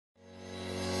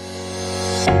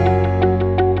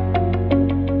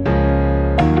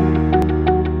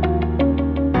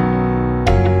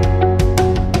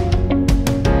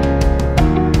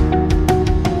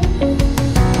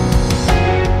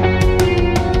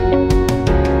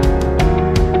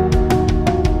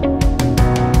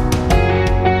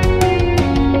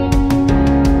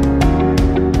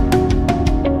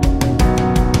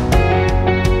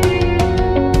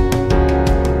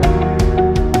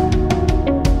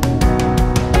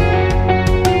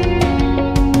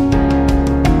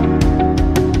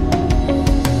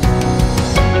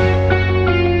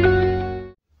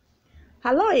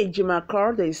Ejima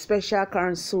called the special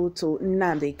counsel to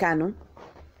Nnamdi Kaun,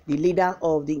 the leader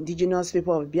of the indigenous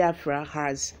people of Biafra,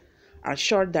 has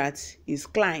assured that his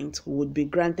client would be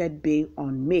granted bail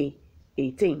on May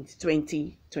 18,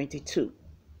 2022.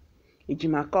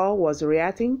 Ejima was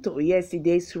reacting to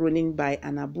yesterday's ruling by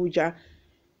an Abuja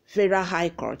Federal High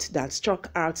Court that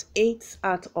struck out 8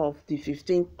 out of the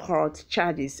 15 court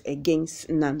charges against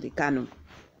Nnamdi Kaun.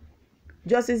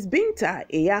 Justice Binta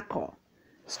Eyako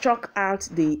struck out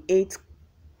the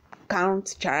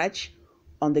 8-count charge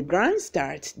on the grounds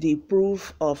that the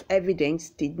proof of evidence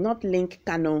did not link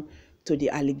Kaun to the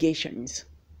allegations.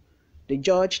 The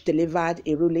judge delivered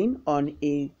a ruling on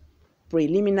a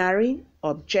preliminary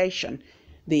objection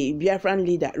the Biafran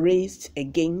leader raised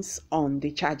against on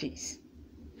the charges.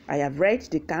 I have read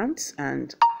the counts,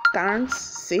 and counts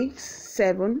 6,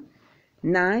 7,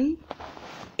 9,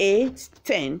 8,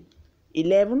 10,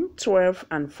 11, 12,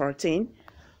 and 14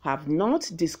 have not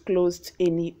disclosed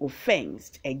any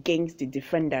offense against the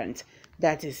defendant,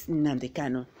 that is Nnamdi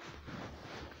Kaun.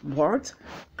 But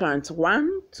counts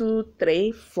 1, 2,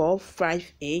 3, 4,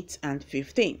 5, 8, and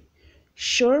 15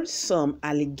 show some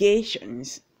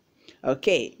allegations.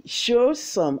 Okay, shows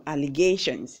some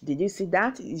allegations. Did you see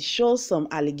that? It shows some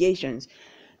allegations.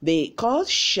 The court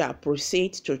shall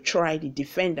proceed to try the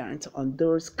defendant on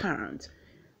those counts,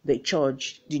 the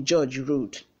judge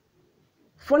ruled.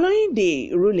 Following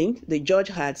the ruling, the judge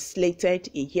had slated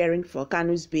a hearing for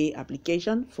Kaun's bail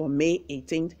application for May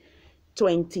 18,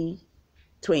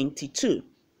 2022.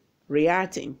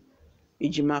 Reacting,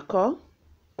 Ejima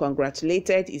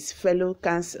congratulated his fellow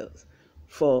counsels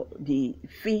for the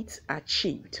feat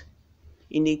achieved.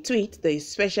 In a tweet, the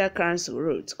special counsel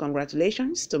wrote,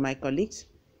 "Congratulations to my colleagues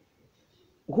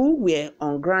who were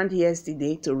on ground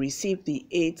yesterday to receive the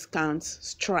 8-count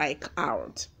strike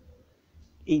out.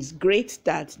 It's great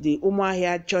that the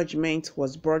Umuahia judgment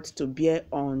was brought to bear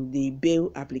on the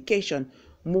bail application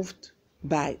moved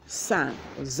by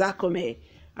ссą1L.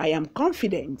 I am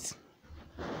confident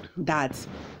that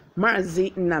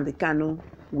Mazi Nnamdi Kaun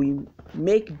will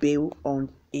make bail on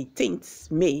 18th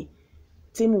May.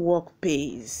 Teamwork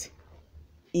pays.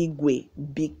 Igwe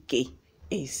Bike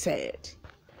said."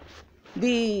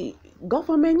 The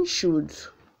government should,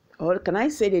 or can I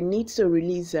say they need to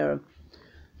release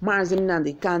Mazi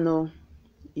Nnamdi Kaun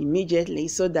immediately,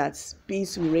 so that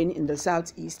peace will reign in the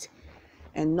southeast,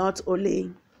 and not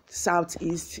only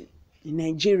southeast in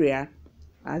Nigeria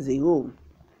as a whole.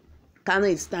 Kaun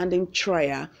is standing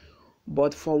trial,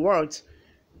 but for what?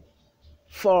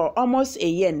 For almost a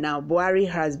year now, Buhari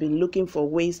has been looking for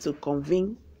ways to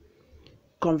convince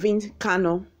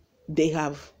Kaun. They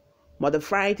have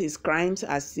modified his crimes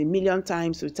as a million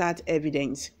times without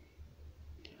evidence.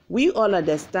 We all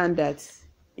understand that,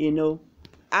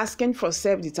 asking for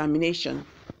self-determination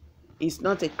is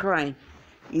not a crime.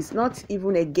 It's not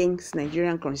even against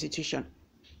Nigerian constitution.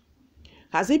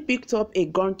 Has he picked up a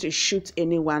gun to shoot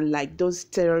anyone like those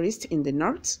terrorists in the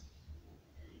north?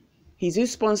 Is he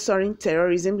sponsoring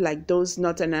terrorism like those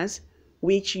northerners,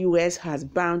 which US has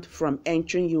banned from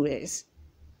entering US?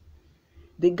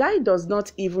 The guy does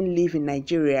not even live in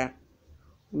Nigeria.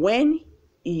 When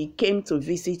he came to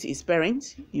visit his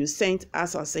parents, you sent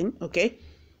assassin,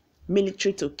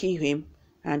 military to kill him,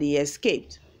 and he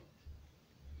escaped.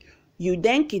 You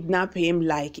then kidnapped him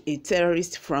like a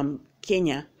terrorist from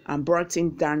Kenya and brought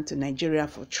him down to Nigeria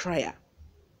for trial.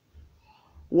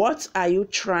 What are you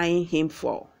trying him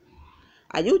for?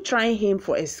 Are you trying him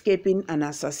for escaping an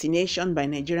assassination by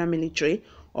Nigerian military,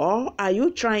 or are you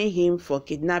trying him for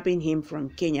kidnapping him from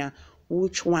Kenya?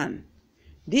 Which one?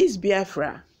 This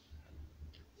Biafra,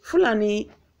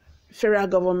 Fulani federal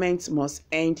government must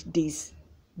end this.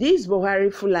 This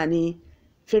Buhari Fulani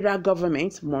federal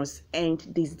government must end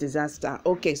this disaster.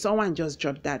 Okay, someone just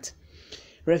dropped that.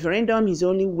 Referendum is the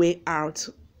only way out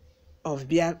of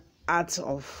Biafra.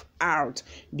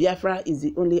 Biafra is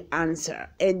the only answer.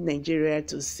 End Nigeria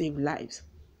to save lives.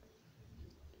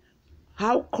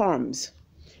 How comes?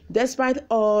 Despite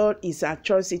all his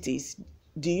atrocities,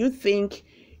 do you think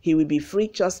he will be free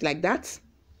just like that?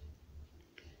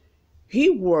 He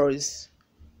was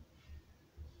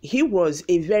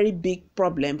a very big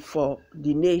problem for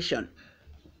the nation.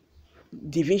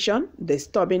 Division,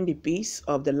 disturbing the peace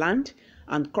of the land,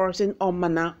 and causing all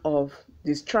manner of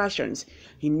distractions.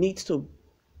 He needs to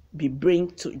be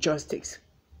brought to justice.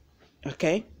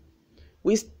 Okay?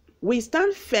 We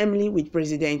stand firmly with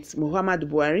President Muhammadu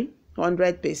Buhari,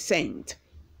 100%.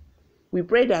 We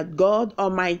pray that God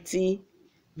Almighty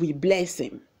will bless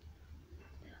him.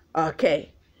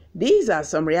 Okay, these are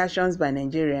some reactions by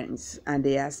Nigerians, and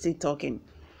they are still talking.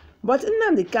 But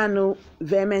Nnamdi Kanu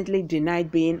vehemently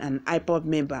denied being an IPOB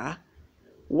member.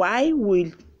 Why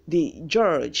will the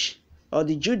judge or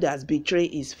the Judas betray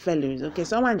his fellows? Okay,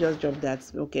 someone just dropped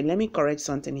that. Okay, let me correct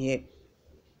something here.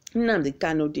 Nnamdi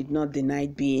Kanu did not deny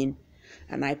being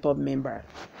an IPOB member.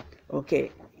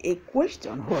 Okay, a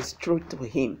question was thrown to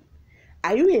him.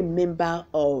 Are you a member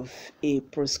of a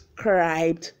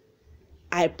proscribed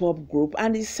IPOB group?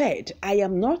 And he said, I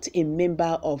am not a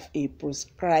member of a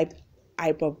proscribed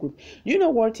IPOB group. You know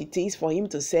what it is for him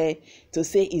to say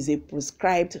is a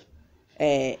proscribed,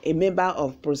 a member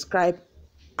of proscribed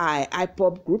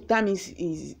IPOB group? That means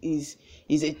is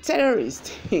a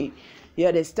terrorist. You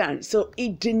understand? So he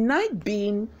denied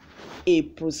being a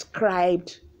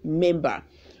proscribed member.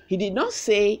 He did not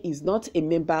say he's not a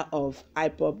member of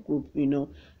IPOB group. You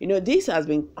know, this has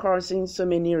been causing so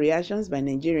many reactions by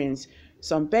Nigerians.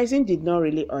 Some person did not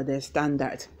really understand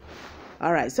that.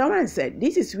 All right, someone said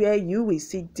this is where you will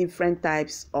see different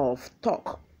types of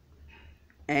talk,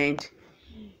 and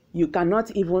you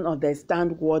cannot even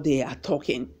understand what they are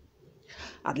talking.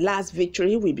 At last,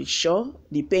 victory will be sure.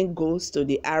 The pain goes to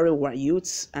the Arewa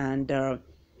youths and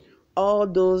all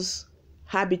those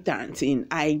habitants in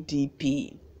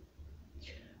IDP.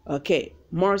 Okay,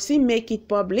 mercy make it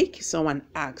public. Someone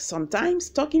asked. Sometimes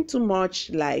talking too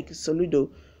much like Soludo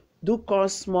do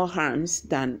cause more harms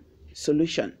than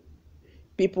solution.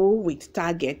 People with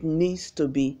target needs to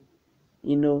be,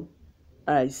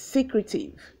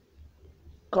 secretive.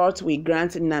 Court will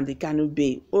grant Nnamdi Kanu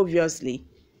bail. Obviously,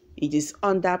 it is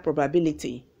under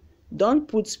probability. Don't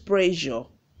put pressure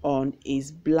on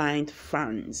his blind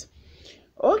fans.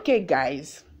 Okay,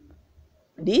 guys,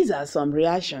 these are some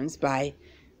reactions by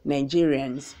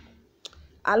Nigerians.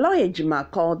 Aloy Ejima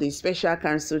called the special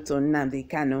counsel to Nnamdi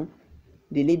Kanu,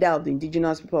 the leader of the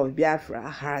indigenous people of Biafra,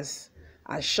 has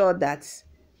assured that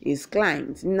his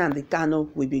client, Nnamdi Kanu,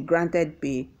 will be granted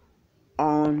bail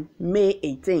on May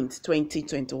 18th,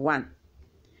 2021.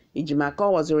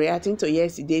 Ejimako was reacting to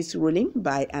yesterday's ruling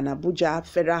by an Abuja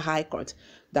Federal High Court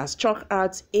that struck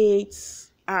out 8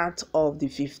 out of the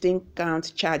 15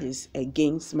 count charges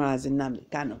against Nnamdi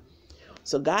Kanu.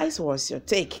 So guys, what's your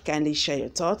take? Kindly share your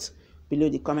thoughts below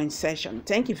the comment section.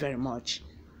 Thank you very much.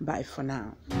 Bye for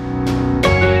now.